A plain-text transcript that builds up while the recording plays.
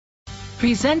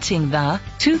Presenting the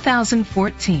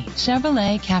 2014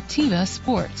 Chevrolet Captiva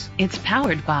Sport. It's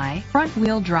powered by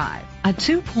front-wheel drive, a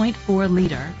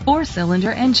 2.4-liter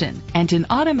four-cylinder engine, and an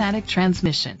automatic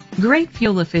transmission. Great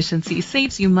fuel efficiency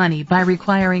saves you money by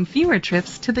requiring fewer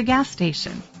trips to the gas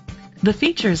station. The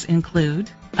features include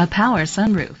a power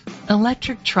sunroof,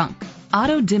 electric trunk,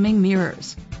 auto-dimming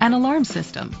mirrors, an alarm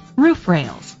system, roof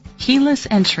rails, keyless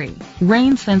entry,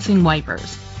 rain-sensing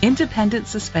wipers, independent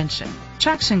suspension,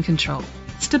 traction control,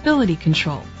 stability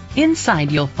control.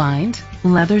 Inside you'll find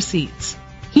leather seats,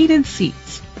 heated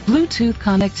seats, Bluetooth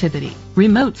connectivity,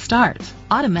 remote start,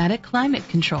 automatic climate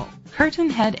control,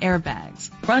 curtain head airbags,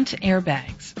 front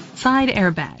airbags, side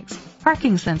airbags,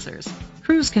 parking sensors,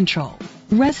 cruise control.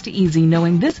 Rest easy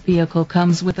knowing this vehicle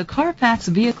comes with a Carfax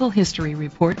Vehicle History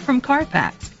Report from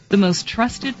Carfax, the most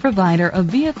trusted provider of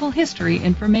vehicle history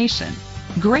information.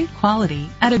 Great quality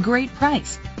at a great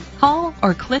price. Call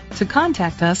or click to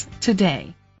contact us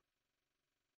today.